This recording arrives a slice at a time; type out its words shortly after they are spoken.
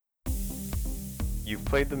You've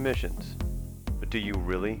played the missions, but do you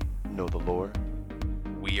really know the lore?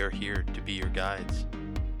 We are here to be your guides,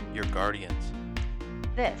 your guardians.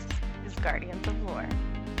 This is Guardians of Lore.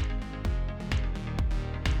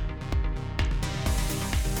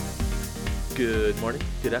 Good morning,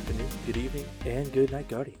 good afternoon, good evening, and good night,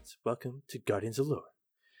 Guardians. Welcome to Guardians of Lore.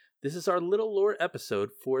 This is our little lore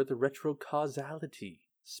episode for the retro causality,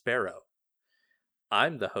 Sparrow.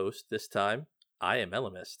 I'm the host this time. I am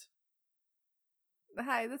Elemist.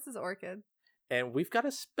 Hi, this is Orchid. And we've got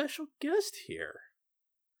a special guest here.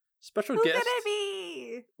 Special Who guest. could it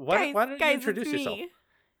be? Why don't you introduce it's yourself? Me.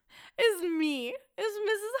 It's me. It's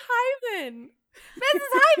Mrs. Hyven. Mrs.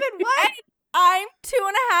 Hyven, what? I'm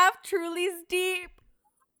 2.5 Trulies deep.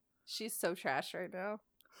 She's so trash right now.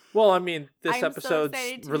 Well, I mean, this I'm so episode's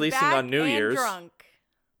excited to be releasing back on New and Year's. Drunk.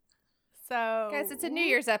 So, Guys, it's a New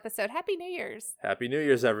Year's episode. Happy New Year's. Happy New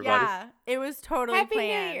Year's, everybody. Yeah, it was totally Happy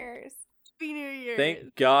planned. New Year's. Happy New Year.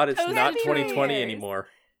 Thank God it's Toast not Happy 2020 Year's. anymore.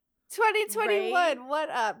 2021. Right? What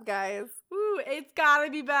up, guys? Ooh, it's gotta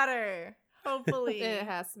be better. Hopefully. It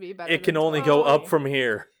has to be better. It can than only go 2020. up from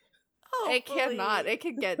here. It Hopefully. cannot. It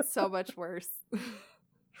could get so much worse.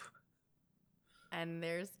 And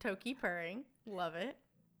there's Toki purring. Love it.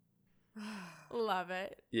 Love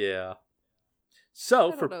it. Yeah.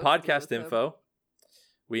 So, I for don't know what to do podcast with him. info,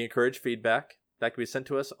 we encourage feedback. That can be sent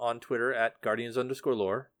to us on Twitter at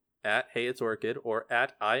Guardians_lore, at Hey It's Orchid, or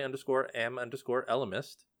at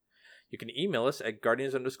I_am_elemist. You can email us at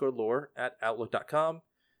Guardians_lore@outlook.com.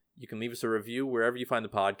 You can leave us a review wherever you find the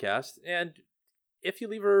podcast. And if you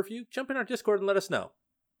leave a review, jump in our Discord and let us know.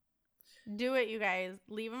 Do it, you guys.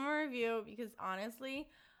 Leave them a review because honestly,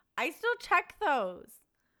 I still check those.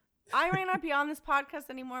 I might not be on this podcast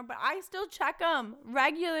anymore, but I still check them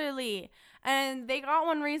regularly. And they got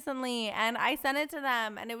one recently, and I sent it to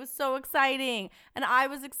them, and it was so exciting. And I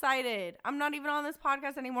was excited. I'm not even on this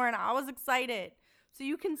podcast anymore, and I was excited. So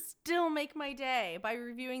you can still make my day by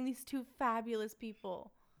reviewing these two fabulous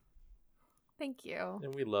people. Thank you.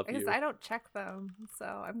 And we love Because you. I don't check them, so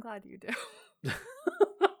I'm glad you do.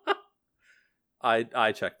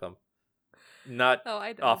 I check them. Not Oh,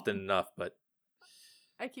 I don't. often enough, but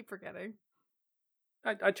I keep forgetting.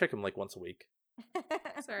 I check them like once a week.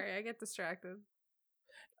 Sorry, I get distracted.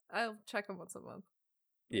 I'll check them once a month.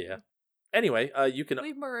 Yeah. Anyway, you can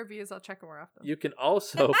Leave more reviews. I'll check them more often. You can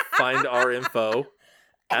also find our info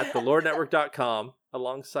at thelorenetwork.com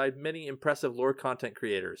alongside many impressive lore content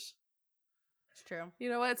creators. It's true. You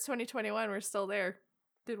know what? It's 2021. We're still there.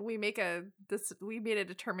 We made a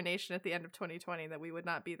determination at the end of 2020 that we would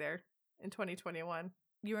not be there in 2021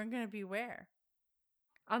 You weren't going to be where?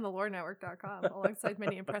 on thelorenetwork.com alongside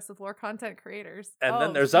many impressive lore content creators. And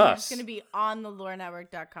then there's so us. It's going to be on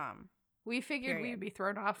thelorenetwork.com. We figured Period. we'd be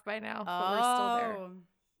thrown off by now, but we're still there.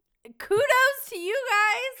 Kudos to you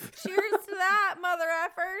guys. Cheers to that, mother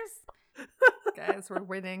effers. Guys, we're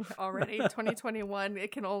winning already. 2021,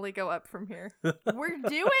 it can only go up from here. We're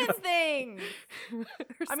doing things. We're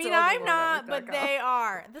I mean, still on I'm not, but thelorenetwork.com. they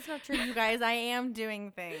are. That's not true, you guys. I am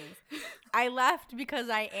doing things. I left because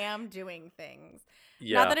I am doing things.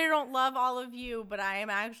 Yeah. Not that I don't love all of you, but I am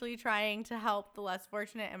actually trying to help the less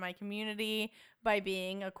fortunate in my community by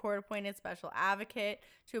being a court-appointed special advocate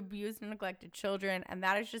to abused and neglected children, and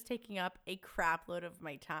that is just taking up a crap load of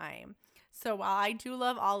my time. So while I do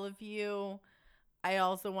love all of you, I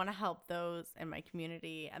also want to help those in my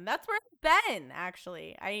community, and that's where I've been,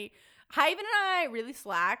 actually. Hyven and I really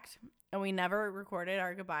slacked, and we never recorded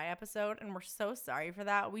our goodbye episode, and we're so sorry for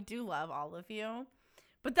that. We do love all of you.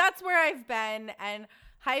 But that's where I've been, and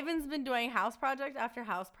Hyven's been doing house project after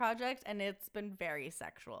house project, and it's been very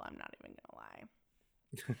sexual. I'm not even gonna lie.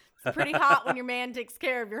 It's pretty hot when your man takes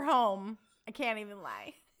care of your home. I can't even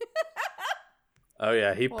lie. Oh,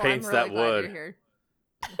 yeah. He Well, paints I'm really that glad wood. You're here.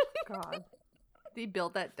 God. Did he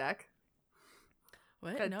build that deck?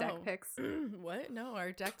 What? Got No. deck pics. What? No,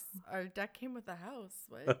 our deck came with the house.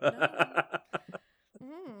 What?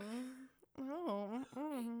 No.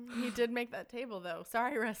 He did make that table though.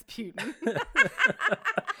 Sorry, Rasputin.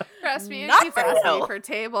 Rasputin Not keeps for asking me real. for a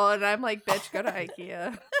table, and I'm like, bitch, go to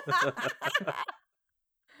IKEA.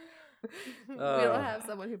 We don't have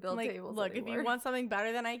someone who builds Like, tables look, anymore. if you want something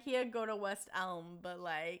better than IKEA, go to West Elm. But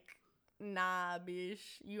like, nah,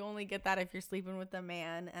 bish. You only get that if you're sleeping with a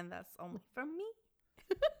man, and that's only from me.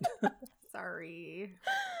 Sorry.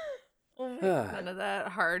 None of that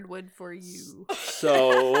hardwood for you.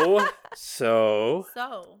 So, So,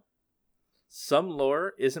 some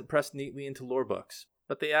lore isn't pressed neatly into lore books,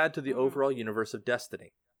 but they add to the Mm. overall universe of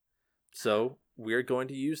Destiny. So, we're going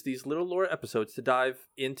to use these little lore episodes to dive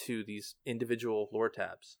into these individual lore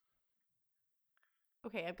tabs.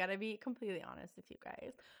 Okay, I've got to be completely honest with you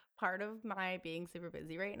guys. Part of my being super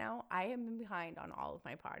busy right now, I am behind on all of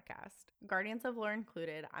my podcasts. Guardians of Lore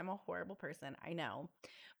included. I'm a horrible person, I know.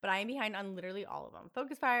 But I am behind on literally all of them.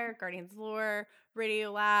 Focus Fire, Guardians of Lore,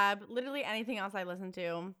 Radio Lab, literally anything else I listen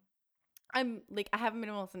to. I haven't been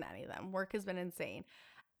able to listen to any of them. Work has been insane.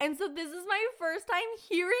 And so this is my first time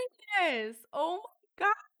hearing this. Oh my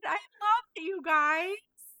God. I love it, you guys.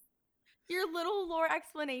 Your little lore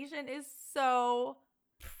explanation is so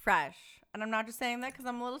fresh. And I'm not just saying that because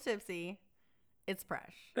I'm a little tipsy. It's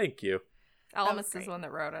fresh. Thank you. Alamus is great. the one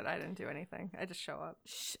that wrote it. I didn't do anything. I just show up.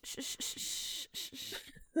 Shh, shh, shh, shh, shh, shh.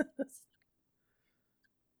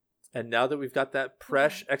 And now that we've got that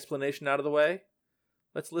fresh explanation out of the way,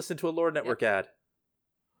 let's listen to a Lore Network ad.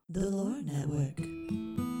 The Lore Network.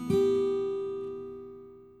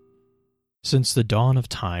 Since the dawn of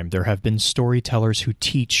time, there have been storytellers who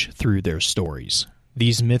teach through their stories.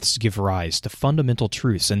 These myths give rise to fundamental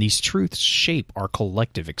truths, and these truths shape our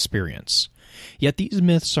collective experience. Yet these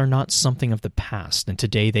myths are not something of the past, and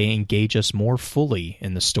today they engage us more fully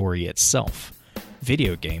in the story itself.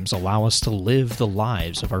 Video games allow us to live the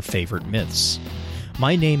lives of our favorite myths.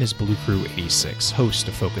 My name is Blue Crew 86, host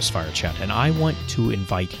of Focus Fire Chat, and I want to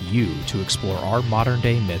invite you to explore our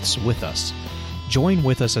modern-day myths with us. Join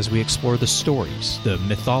with us as we explore the stories, the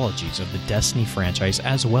mythologies of the Destiny franchise,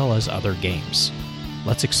 as well as other games.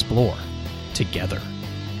 Let's explore together.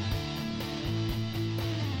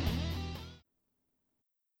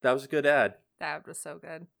 That was a good ad. That was so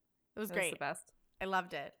good. It was It great. was the best. I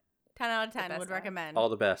loved it. 10 out of 10 best would ad. recommend. All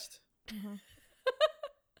the best.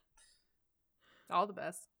 All the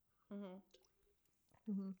best.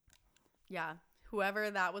 Mm-hmm. Mm-hmm. Yeah. Whoever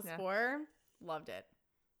that was Yeah. for, loved it.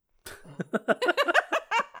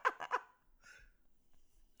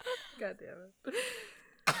 God damn it.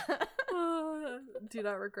 Do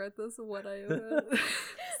not regret this one iota.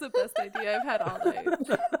 It's the best idea I've had all night. I'm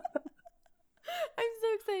so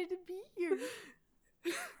excited to be here.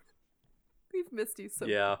 We've missed you so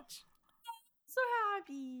Yeah. much. So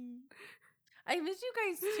happy. I miss you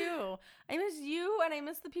guys too. I miss you and I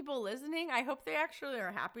miss the people listening. I hope they actually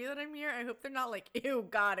are happy that I'm here. I hope they're not like, ew,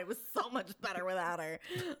 God, it was so much better without her.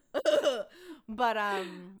 But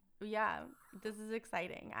yeah, this is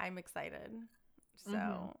exciting. I'm excited.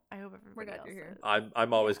 So I hope everybody glad else you're here. is.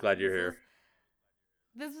 I'm always glad you're here.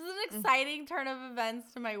 This is an exciting turn of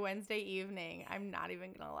events to my Wednesday evening. I'm not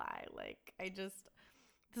even gonna lie.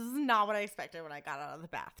 This is not what I expected when I got out of the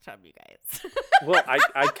bathtub, you guys. Well,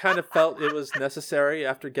 I kind of felt it was necessary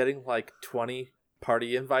after getting like 20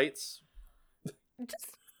 party invites.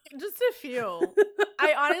 Just a few.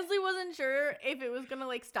 I honestly wasn't sure if it was gonna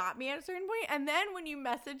like stop me at a certain point. And then when you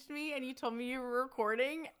messaged me and you told me you were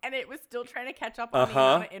recording and it was still trying to catch up on the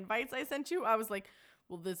amount of invites I sent you, I was like,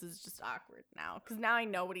 well, this is just awkward now. Because now I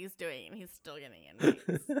know what he's doing and he's still getting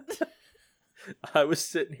invites. I was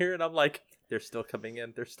sitting here and I'm like, they're still coming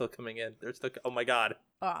in. They're still coming in. Oh my God.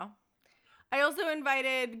 Oh. I also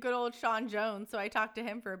invited good old Sean Jones, so I talked to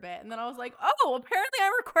him for a bit. And then I was like, oh, apparently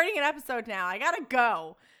I'm recording an episode now. I gotta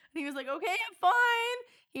go. And he was like, okay, I'm fine.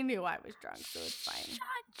 He knew I was drunk, so it's fine.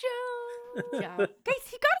 Sean Jones. Yeah. Guys,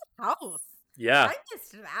 he got a house. Yeah. I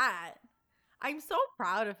missed that. I'm so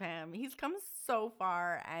proud of him. He's come so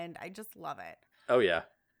far, and I just love it. Oh yeah.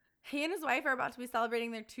 He and his wife are about to be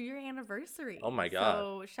celebrating their 2-year anniversary. Oh my God.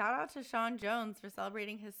 So shout out to Sean Jones for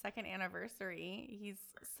celebrating his 2nd anniversary. He's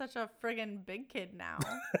such a friggin' big kid now.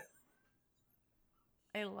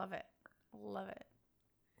 I love it. Love it.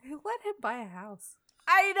 Who let him buy a house?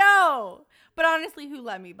 I know. But honestly, who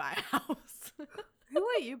let me buy a house? Who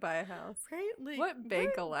let you buy a house? Right? Like, What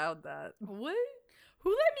bank allowed that? What? Who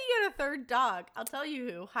let me get a 3rd dog? I'll tell you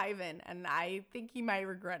who, Hyven, and I think he might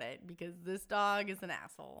regret it because this dog is an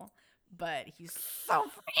asshole, but he's so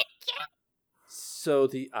freaking cute. So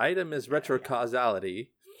the item is retrocausality.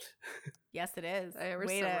 Yes, it is. Hey, we're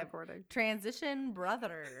Way still to recording. transition,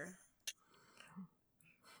 brother.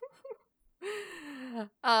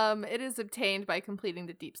 It is obtained by completing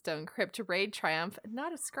the Deepstone Crypt Raid Triumph,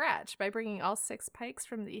 not a scratch, by bringing all 6 pikes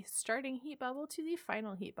from the starting heat bubble to the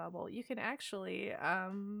final heat bubble. You can actually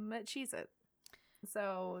cheese it.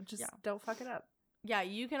 So just don't fuck it up. Yeah,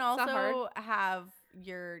 you can not also have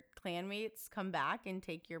your clanmates come back and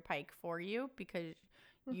take your pike for you because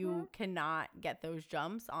you cannot get those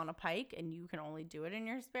jumps on a pike and you can only do it in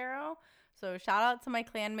your sparrow. So shout out to my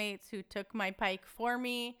clanmates who took my pike for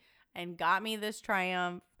me and got me this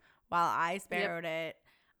triumph while I sparrowed it.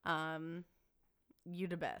 You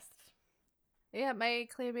the best. Yeah, my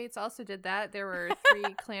clanmates also did that. There were 3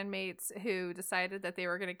 clanmates who decided that they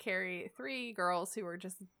were going to carry 3 girls who were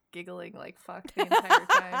just giggling like fuck the entire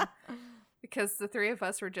time. because the three of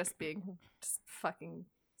us were just being fucking.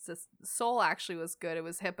 Soul actually was good. It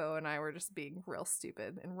was Hippo and I were just being real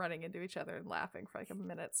stupid and running into each other and laughing for like a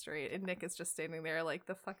minute straight. And Nick is just standing there like,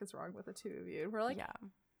 the fuck is wrong with the two of you? And we're like, yeah.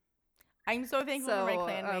 I'm so thankful for my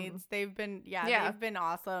clanmates. They've been, they've been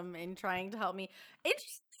awesome in trying to help me.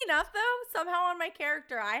 Interestingly enough, though, somehow on my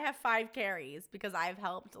character, I have 5 carries because I've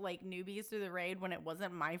helped like newbies through the raid when it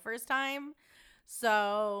wasn't my first time.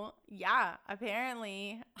 So yeah,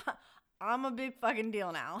 apparently I'm a big fucking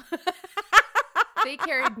deal now. they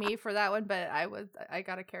carried me for that one, but I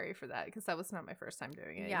got a carry for that because that was not my first time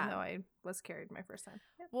doing it. Yeah. Even though I was carried my first time.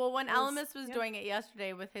 Yep. Well, when Elemis was doing it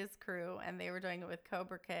yesterday with his crew and they were doing it with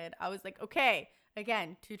Cobra Kid, I was like, okay,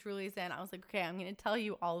 again, 2 Trulies in, I was like, okay, I'm going to tell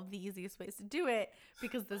you all of the easiest ways to do it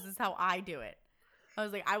because this is how I do it. I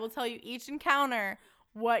was like, I will tell you each encounter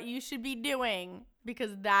what you should be doing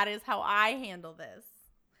because that is how I handle this.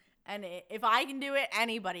 And if I can do it,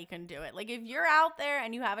 anybody can do it. Like, if you're out there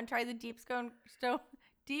and you haven't tried the Deep Stone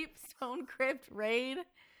Crypt raid,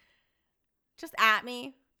 just at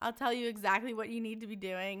me. I'll tell you exactly what you need to be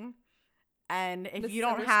doing. And if you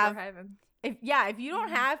don't have, if you don't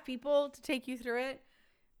have people to take you through it,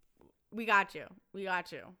 we got you. We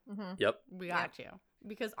got you. Mm-hmm. Yep. We got you.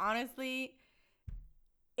 Because honestly,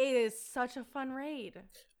 it is such a fun raid.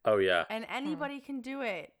 Oh, yeah. And anybody can do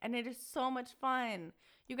it. And it is so much fun.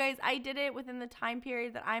 You guys, I did it within the time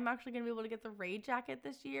period that I'm actually going to be able to get the raid jacket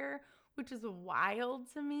this year, which is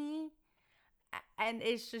wild to me. And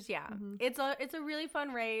it's just, it's a really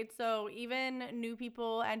fun raid. So even new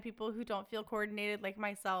people and people who don't feel coordinated like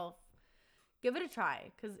myself, give it a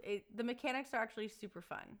try because the mechanics are actually super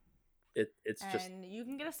fun. It's just, and you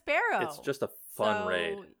can get a sparrow. It's just a fun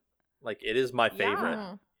raid. Like, it is my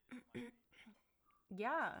favorite.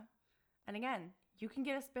 Yeah. And again, you can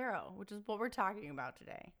get a sparrow, which is what we're talking about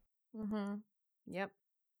today. Mm-hmm. Yep.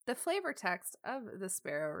 The flavor text of the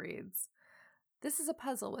sparrow reads, "This is a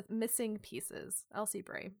puzzle with missing pieces. Elsie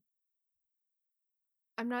Bray."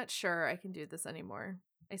 I'm not sure I can do this anymore,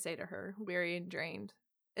 I say to her, weary and drained.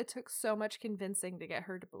 It took so much convincing to get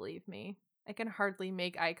her to believe me. I can hardly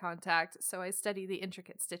make eye contact, so I study the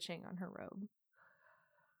intricate stitching on her robe.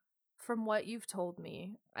 "From what you've told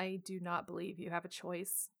me, I do not believe you have a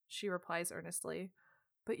choice," she replies earnestly.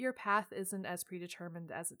 "But your path isn't as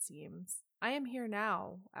predetermined as it seems. I am here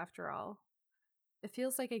now, after all." It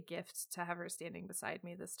feels like a gift to have her standing beside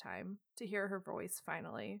me this time, to hear her voice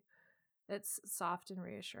finally. It's soft and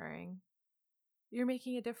reassuring. "You're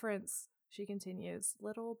making a difference," she continues,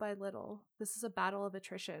 "little by little. This is a battle of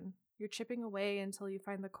attrition. You're chipping away until you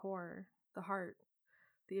find the core, the heart,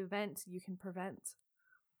 the event you can prevent."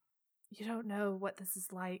 "You don't know what this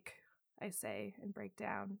is like," I say and break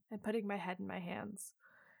down, and putting my head in my hands.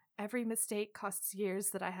 "Every mistake costs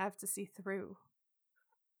years that I have to see through."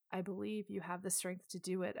 "I believe you have the strength to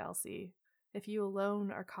do it, Elsie. If you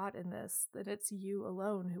alone are caught in this, then it's you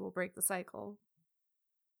alone who will break the cycle."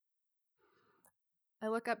 I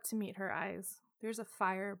look up to meet her eyes. There's a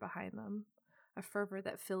fire behind them, a fervor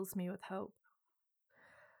that fills me with hope.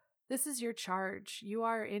 "This is your charge. You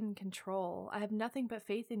are in control. I have nothing but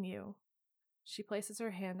faith in you." She places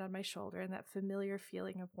her hand on my shoulder and that familiar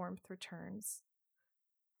feeling of warmth returns.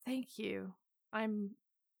 "Thank you. I'm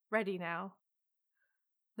ready now."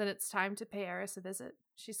 "Then it's time to pay Eris a visit,"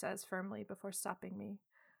 she says firmly before stopping me.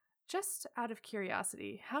 "Just out of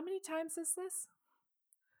curiosity, how many times is this?"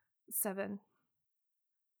 7.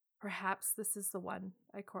 "Perhaps this is the one,"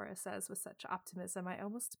 Ikora says with such optimism I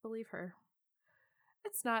almost believe her.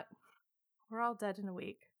 "It's not. We're all dead in a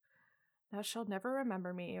week. Now she'll never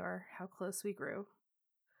remember me or how close we grew.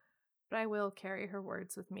 But I will carry her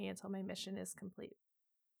words with me until my mission is complete."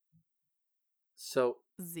 So,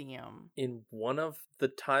 Zium. in one of the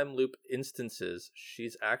time loop instances,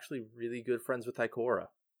 she's actually really good friends with Ikora.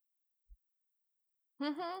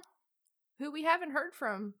 Mm-hmm. Who we haven't heard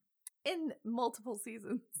from in multiple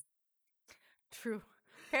seasons. True.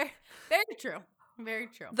 Very, very true. Very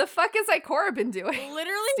true. The fuck has Ikora been doing?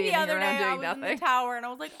 Literally the Standing other around day I doing was in the nothing. tower and I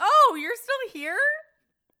was like, "Oh, you're still here?"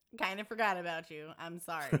 Kind of forgot about you. I'm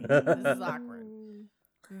sorry. This is awkward.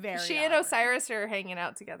 Very She and awkward. Osiris are hanging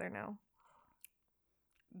out together now.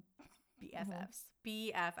 BFFs.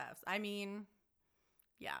 BFFs. I mean,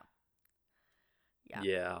 yeah.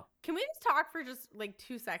 Can we just talk for just like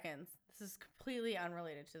 2 seconds? This is completely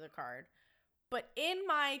unrelated to the card. But in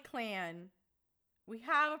my clan, we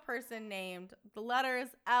have a person named the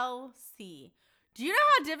letters LC. Do you know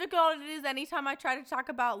how difficult it is anytime I try to talk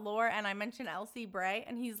about lore and I mention Elsie Bray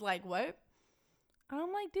and he's like, "What?" And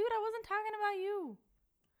I'm like, "Dude, I wasn't talking about you."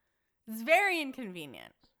 It's very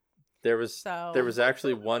inconvenient. There was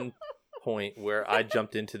actually one point where I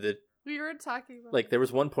jumped into the We were talking about Like, there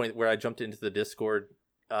was one point where I jumped into the Discord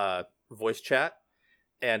voice chat,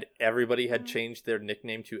 and everybody had changed their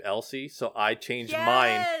nickname to Elsie, so I changed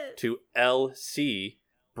mine Yes! to LC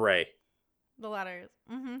Bray. The letters.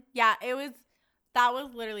 Yeah, that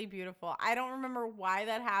was literally beautiful. I don't remember why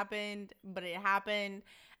that happened, but it happened.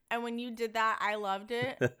 And when you did that, I loved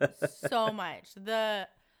it so much. The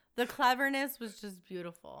cleverness was just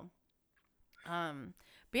beautiful. But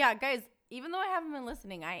yeah, guys, even though I haven't been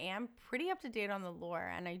listening, I am pretty up to date on the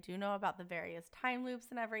lore, and I do know about the various time loops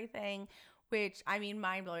and everything, which, I mean,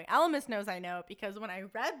 mind-blowing. Elemis knows I know, because when I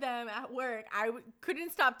read them at work, I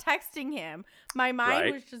couldn't stop texting him. My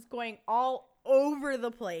mind was just going all over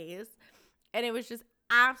the place, and it was just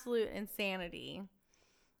absolute insanity.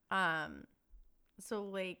 So,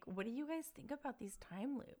 like, what do you guys think about these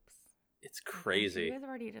time loops? It's crazy. You guys have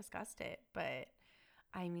already discussed it, but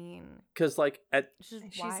I mean, because like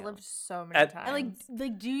she's lived so many times. And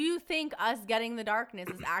like, do you think us getting the darkness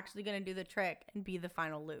is actually going to do the trick and be the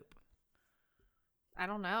final loop? I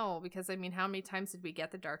don't know, because I mean, how many times did we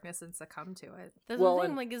get the darkness and succumb to it? That's the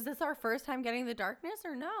thing. Like, is this our first time getting the darkness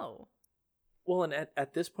or no? Well, and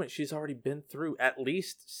at this point, she's already been through at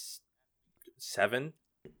least 7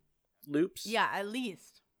 loops. Yeah, at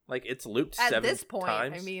least. Like, it's looped at 7 this point,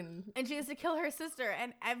 times. I mean, and she has to kill her sister,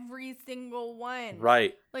 and every single one.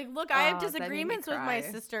 Right. Like, look, I have disagreements with my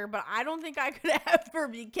sister, but I don't think I could ever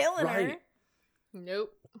be killing her.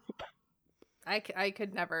 Nope. I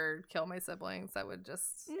could never kill my siblings. I would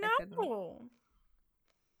just no.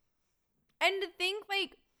 And to think,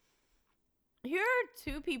 like, here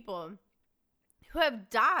are 2 people who have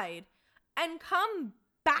died and come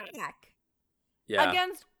back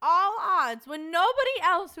against all odds when nobody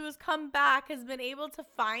else who has come back has been able to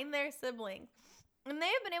find their sibling, and they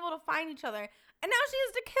have been able to find each other, and now she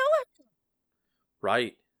has to kill her.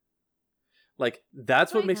 Right. Like,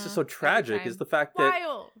 that's what makes it so tragic, is the fact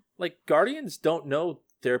that like, Guardians don't know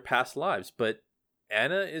their past lives, but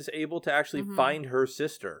Anna is able to actually find her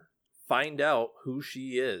sister, find out who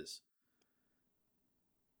she is.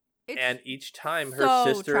 And each time her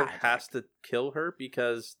sister has to kill her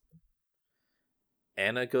because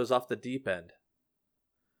Anna goes off the deep end.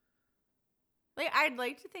 Like, I'd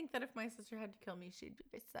like to think that if my sister had to kill me, she'd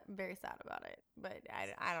be very sad about it. But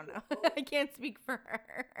I don't know. I can't speak for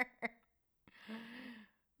her.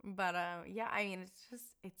 But yeah, I mean, it's just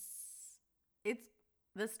it's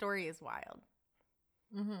the story is wild.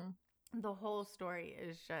 The whole story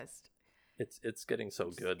is just it's getting so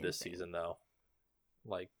good this season, though.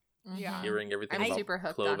 Like, yeah, hearing everything I'm about super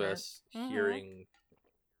hooked Clovis, hearing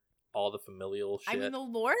all the familial shit. I mean, the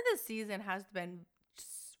lore this season has been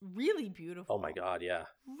just really beautiful. Oh my god, yeah.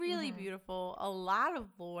 Really beautiful. A lot of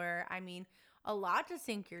lore. I mean, a lot to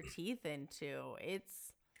sink your teeth into.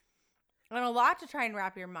 And a lot to try and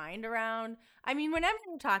wrap your mind around. I mean, whenever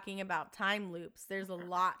we're talking about time loops, there's a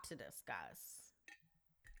lot to discuss.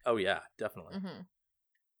 Oh yeah, definitely.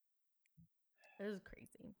 It is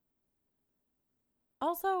crazy.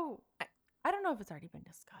 Also, I don't know if it's already been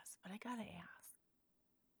discussed, but I gotta ask,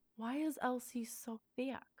 why is Elsie so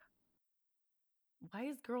thick? Why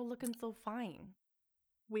is girl looking so fine?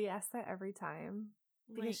 We ask that every time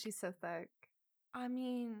because she's so thick. I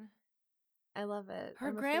mean, I love it.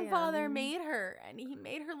 Her grandfather made her, and he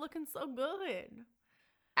made her looking so good.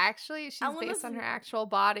 Actually, she's based on her actual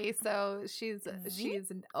body, so she's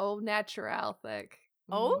an au naturel thick.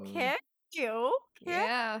 Okay.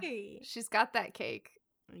 Yeah, she's got that cake.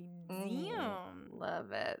 Damn,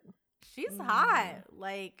 love it. She's hot.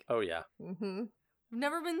 Like, oh yeah. I've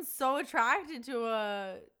never been so attracted to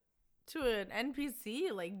an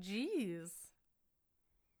NPC. Like, geez.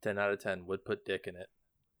 10 out of 10 would put dick in it.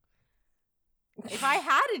 If I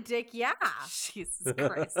had a dick, yeah. Jesus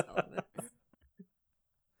Christ.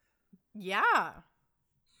 Yeah.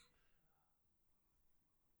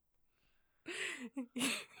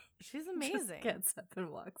 She's amazing. Just gets up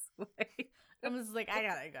and walks away. I'm just like, I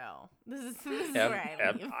gotta go. This is where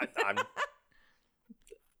I leave.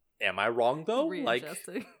 Am I wrong though? Like,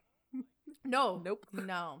 no, nope,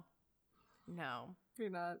 no, you're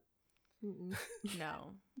not.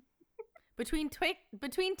 No. Between TikTok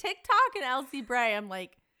and Elsie Bray, I'm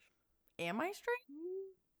like, am I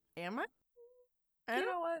straight? Am I? You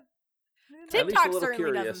know what? TikTok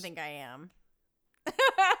certainly doesn't think I am.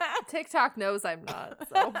 TikTok knows I'm not.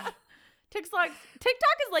 So TikTok is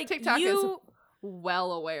like, TikTok is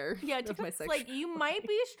well aware. Yeah, TikTok's like, you might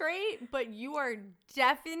be straight, but you are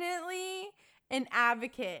definitely an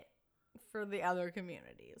advocate for the other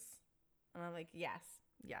communities. And I'm like, yes,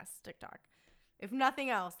 TikTok. If nothing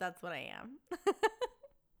else, that's what I am.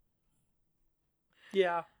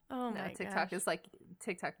 Yeah. Oh my TikTok gosh. is like,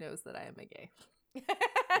 TikTok knows that I am a gay.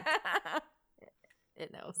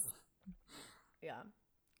 It knows. Yeah.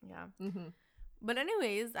 Mm-hmm. But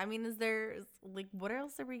anyways, I mean, what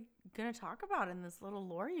else are we gonna talk about in this little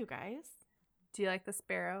lore, you guys? Do you like the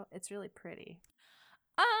sparrow? It's really pretty.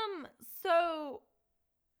 So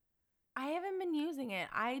I haven't been using it.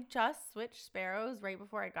 I just switched sparrows right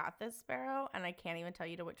before I got this sparrow, and I can't even tell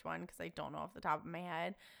you to which one because I don't know off the top of my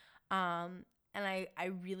head. And I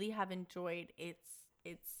really have enjoyed its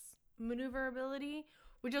maneuverability,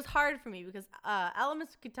 which is hard for me because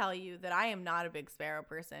Elemis could tell you that I am not a big sparrow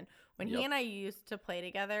person. When he and I used to play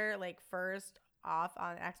together, like first off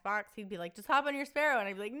on Xbox, he'd be like, just hop on your sparrow. And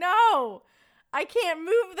I'd be like, no, I can't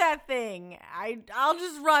move that thing. I'll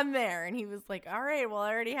just run there. And he was like, all right, well,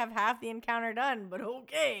 I already have half the encounter done, but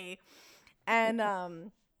okay. And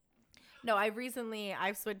no, I've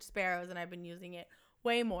switched sparrows and I've been using it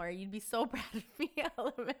way more. You'd be so proud of me,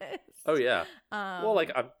 Elemis. Oh yeah. Well,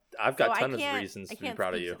 like I've got tons of reasons to be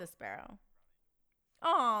proud of you. To the sparrow.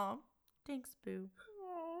 Aw, thanks, Boo.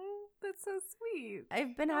 Oh, that's so sweet.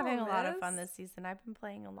 I've been having a lot of Miss. fun this season. I've been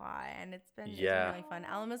playing a lot, and it's been really fun.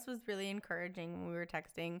 Elemis was really encouraging when we were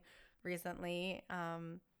texting recently.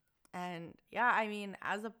 And yeah, I mean,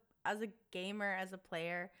 as a gamer, as a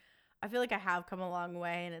player, I feel like I have come a long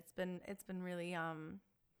way, and it's been really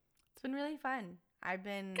fun. I've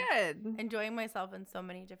been Good. enjoying myself in so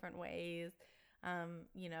many different ways.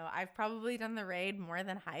 I've probably done the raid more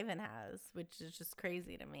than Hyven has, which is just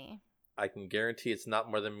crazy to me. I can guarantee it's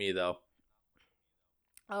not more than me though.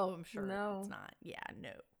 Oh, I'm sure No. it's not. Yeah,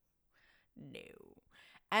 no.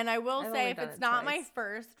 And I will I've say, only if done it's it not my twice.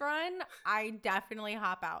 first run, I definitely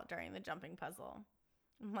hop out during the jumping puzzle.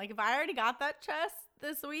 I'm like, if I already got that chest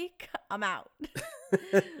this week, I'm out.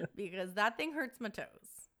 Because that thing hurts my toes.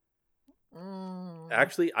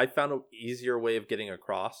 Actually, I found an easier way of getting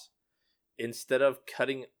across. Instead of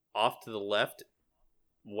cutting off to the left,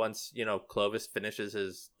 once Clovis finishes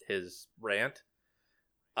his rant,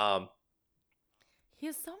 He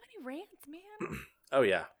has so many rants, man. oh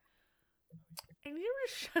yeah. I need him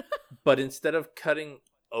to shut up. But instead of cutting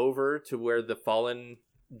over to where the fallen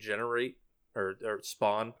generate or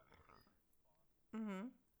spawn,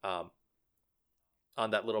 Mm-hmm.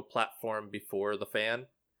 on that little platform before the fan,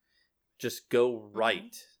 just go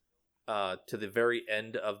right to the very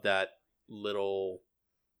end of that little.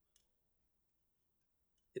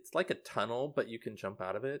 It's like a tunnel, but you can jump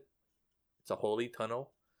out of it. It's a holy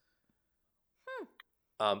tunnel.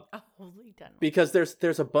 A holy tunnel. Because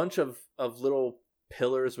there's a bunch of little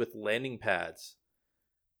pillars with landing pads,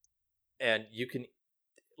 and you can,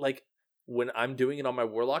 like, when I'm doing it on my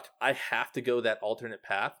warlock, I have to go that alternate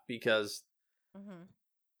path because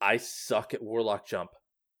I suck at warlock jump.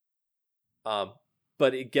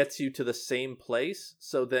 But it gets you to the same place,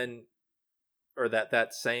 so then, or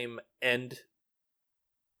that same ending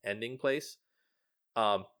place.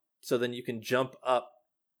 So then you can jump up,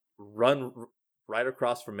 run right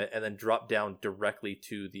across from it, and then drop down directly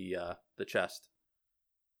to the chest.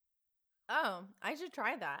 Oh, I should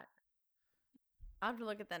try that. I'll have to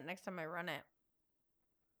look at that next time I run it.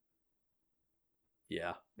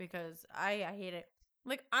 Yeah. Because I hate it.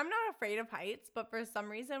 Like, I'm not afraid of heights, but for some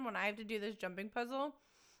reason, when I have to do this jumping puzzle,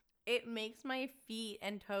 it makes my feet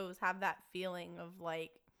and toes have that feeling of,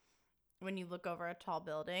 like, when you look over a tall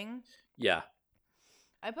building. Yeah.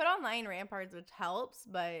 I put on Lion Ramparts, which helps,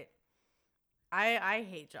 but I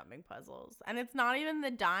hate jumping puzzles. And it's not even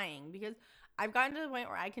the dying, because I've gotten to the point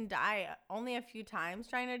where I can die only a few times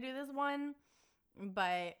trying to do this one,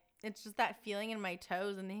 but it's just that feeling in my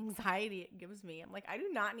toes and the anxiety it gives me. I'm like, I do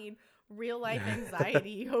not need real life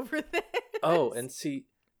anxiety over this. Oh, and see,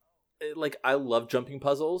 like, I love jumping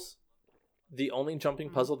puzzles. The only jumping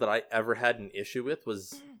puzzle that I ever had an issue with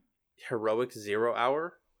was Heroic 0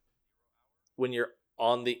 Hour. When you're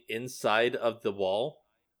on the inside of the wall,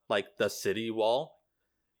 like the city wall,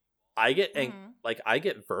 I get I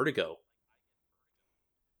get vertigo.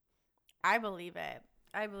 I believe it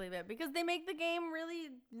because they make the game really,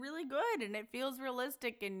 really good and it feels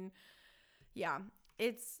realistic, and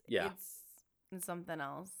it's something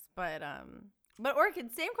else. But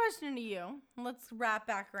Orchid, same question to you. Let's wrap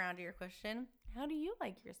back around to your question. How do you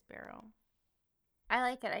like your sparrow? I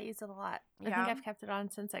like it. I use it a lot. I think I've kept it on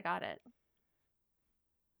since I got it.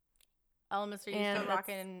 Elemis, are you still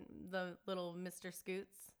rocking the little Mr.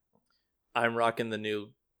 Scoots? I'm rocking the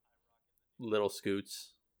new little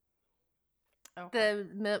Scoots. Okay.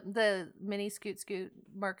 The mini Scoot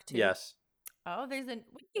Mark II. Yes. Oh, there's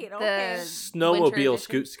okay. Snowmobile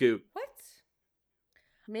Scoot. What?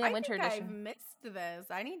 Man, winter think edition. I've missed this.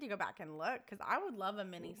 I need to go back and look because I would love a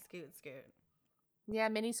mini Scoot. Yeah,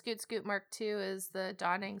 Mini Scoot Scoot Mark II is the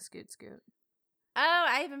dawning Scoot Scoot. Oh,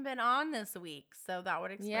 I haven't been on this week, so that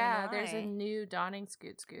would explain Yeah, why. there's a new dawning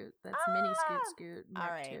Scoot Scoot. That's Mini Scoot Scoot All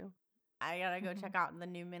Mark right. II. I gotta go Mhm. check out the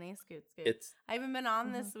new Mini Scoot Scoot. It's I haven't been on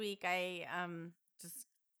Mhm. this week. I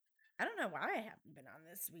don't know why I haven't been on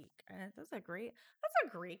this week. That's a great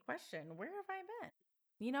question. Where have I been?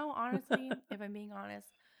 You know, honestly, if I'm being honest,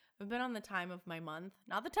 I've been on the time of my month,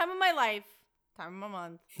 not the time of my life, time of my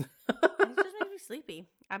month. And it just makes me sleepy.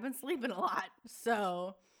 I've been sleeping a lot,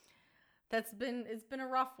 so it's been a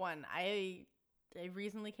rough one. I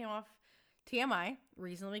recently came off TMI,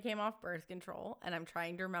 recently came off birth control, and I'm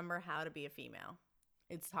trying to remember how to be a female.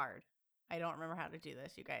 It's hard. I don't remember how to do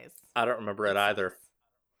this, you guys. I don't remember it either.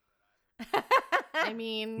 I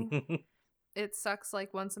mean, it sucks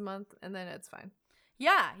like once a month, and then it's fine.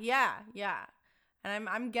 Yeah. And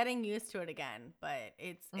I'm getting used to it again, but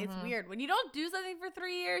it's Mhm. weird. When you don't do something for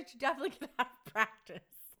 3 years, you definitely can have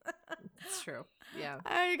practice. It's true. Yeah.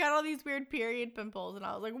 I got all these weird period pimples, and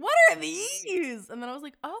I was like, what are these? And then I was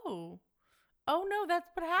like, oh no, that's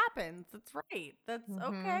what happens. That's right. That's Mhm.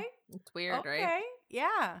 okay. It's weird, Okay. right?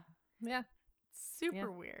 Yeah. Yeah.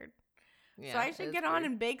 Super weird. Yeah. So I it should is get on weird.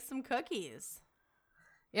 and bake some cookies.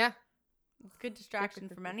 Yeah. It's good distraction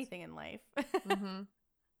from cookies. anything in life. Mm-hmm.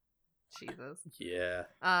 Jesus. Yeah.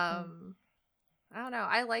 I don't know.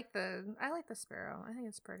 I like the sparrow. I think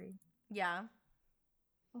it's pretty. Yeah.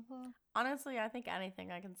 Mm-hmm. Honestly, I think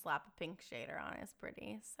anything I can slap a pink shader on is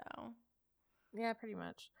pretty. So Yeah, pretty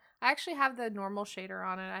much. I actually have the normal shader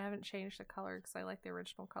on it. I haven't changed the color because I like the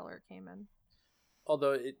original color it came in.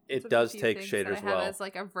 Although It's it one of the does few take things that shaders I have well. as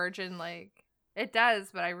like a virgin, like it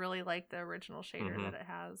does, but I really like the original shader Mhm. that it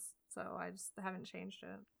has, so I just haven't changed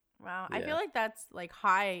it. wow, I Yeah. feel like that's like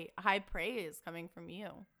high praise coming from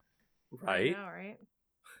you, Right? I know, right?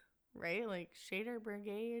 right? Like Shader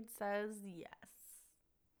Brigade says yes.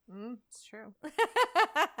 It's true.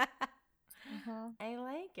 Mm-hmm. I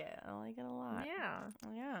like it. I like it a lot. Yeah.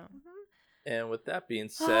 Yeah. And with that being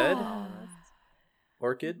said,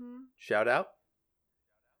 Orchid, Mhm. shout out.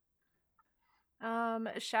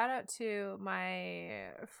 Shout out to my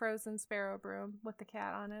frozen sparrow broom with the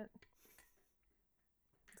cat on it.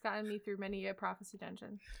 It's gotten me through many a prophecy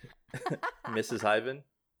dungeon. Mrs. Hyven.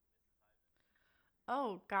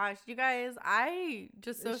 Oh gosh, you guys, I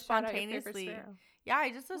just so Shout out your favorite spontaneously. sparrow. Yeah,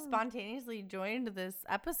 I just so spontaneously joined this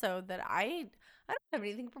episode that I don't have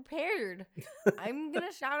anything prepared. I'm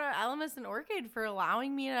gonna shout out Elemis and Orchid for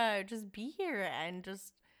allowing me to just be here and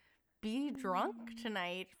just be drunk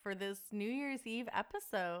tonight for this New Year's Eve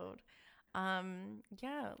episode.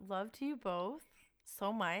 Yeah, love to you both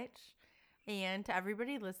so much, and to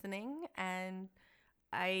everybody listening. And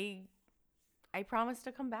I promise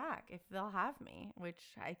to come back if they'll have me, which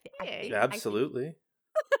I think Absolutely.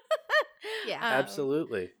 Yeah.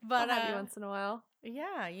 Absolutely. But I'll have you once in a while.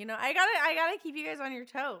 yeah, you know, I gotta keep you guys on your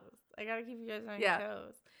toes. Yeah. Your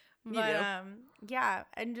toes. You But do. yeah,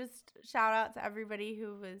 and just shout out to everybody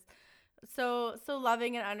who was so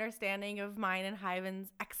loving and understanding of mine and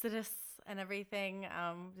Hyven's exodus and everything.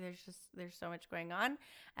 There's so much going on,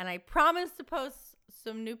 and I promise to post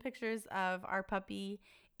some new pictures of our puppy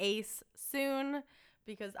Ace soon.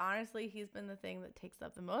 Because honestly, he's been the thing that takes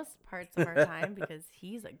up the most parts of our time because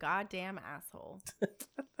he's a goddamn asshole. Where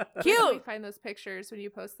can we Cute. find those pictures when you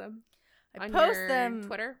post them? I On post your them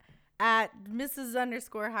Twitter. at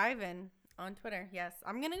Mrs._Hyven on Twitter. Yes,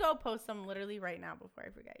 I'm gonna go post them literally right now before I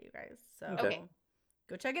forget, you guys. So Okay.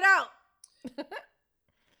 go check it out.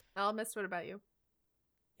 Elmis, what about you?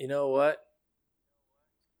 You know what?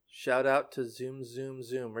 Shout out to Zoom, Zoom,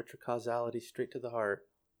 Zoom. Retrocausality straight to the heart.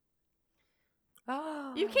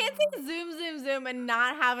 Oh, You can't say zoom, zoom, zoom and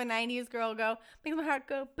not have a 90s girl go, make my heart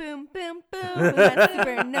go boom, boom, boom. My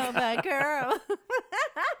supernova girl.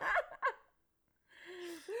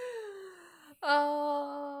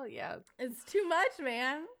 Oh, yeah. It's too much,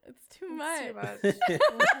 man. It's too much. It's too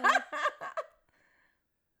much.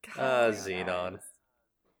 Xenon.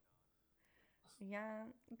 Yeah,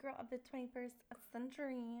 girl of the 21st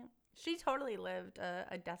century. She totally lived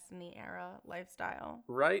a Destiny era lifestyle.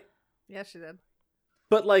 Right? Yeah, she did.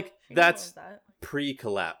 But like She that's knows that.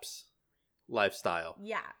 pre-collapse lifestyle.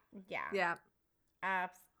 Yeah. Yeah.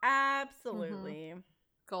 Absolutely.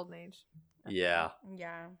 Golden age. Yeah.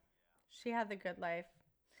 Yeah. She had the good life.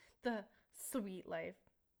 The sweet life.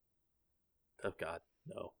 Oh God,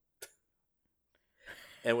 no.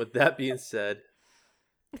 And with that being said,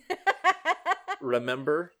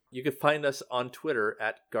 remember you can find us on Twitter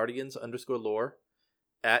at Guardians_lore,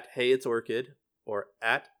 at Hey It's Orchid, or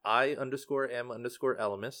at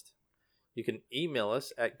I_am_Elemist. You can email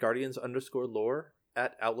us at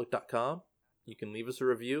Guardians_lore@outlook.com. You can leave us a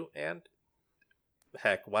review, and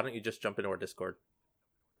heck, why don't you just jump into our Discord?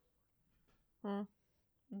 Do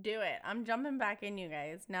it. I'm jumping back in, you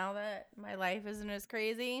guys. Now that my life isn't as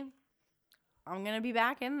crazy, I'm gonna be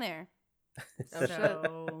back in there. Oh,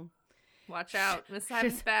 So Watch out. Miss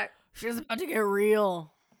Simon's back. she's about to get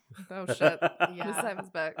real. Oh, shit. Yeah. Miss Simon's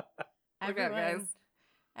back. Look out, guys.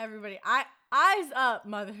 Everybody, eyes up,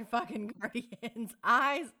 motherfucking Guardians.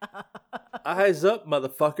 Eyes up. Eyes up,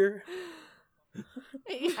 motherfucker.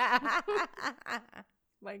 Yeah.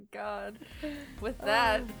 My God. With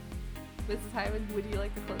that, Mrs. Hyman, would you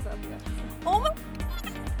like to close out the episode? Oh my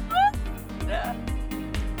God.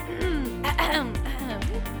 Okay, I'm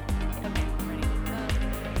ready.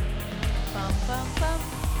 Bum, bum,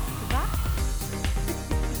 bum.